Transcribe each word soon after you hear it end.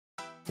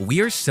We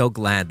are so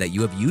glad that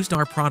you have used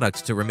our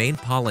products to remain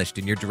polished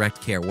in your direct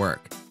care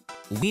work.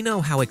 We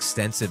know how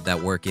extensive that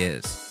work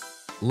is.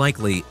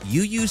 Likely,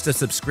 you used a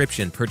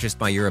subscription purchased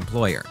by your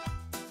employer.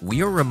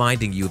 We are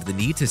reminding you of the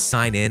need to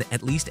sign in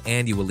at least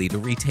annually to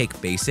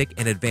retake basic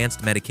and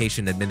advanced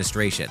medication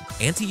administration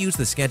and to use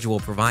the schedule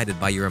provided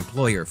by your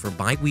employer for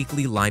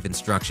bi-weekly live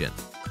instruction.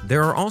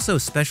 There are also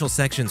special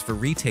sections for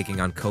retaking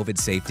on COVID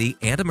safety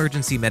and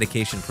emergency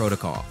medication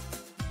protocol.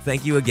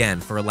 Thank you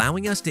again for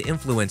allowing us to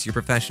influence your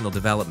professional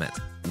development.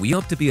 We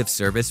hope to be of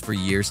service for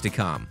years to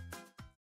come.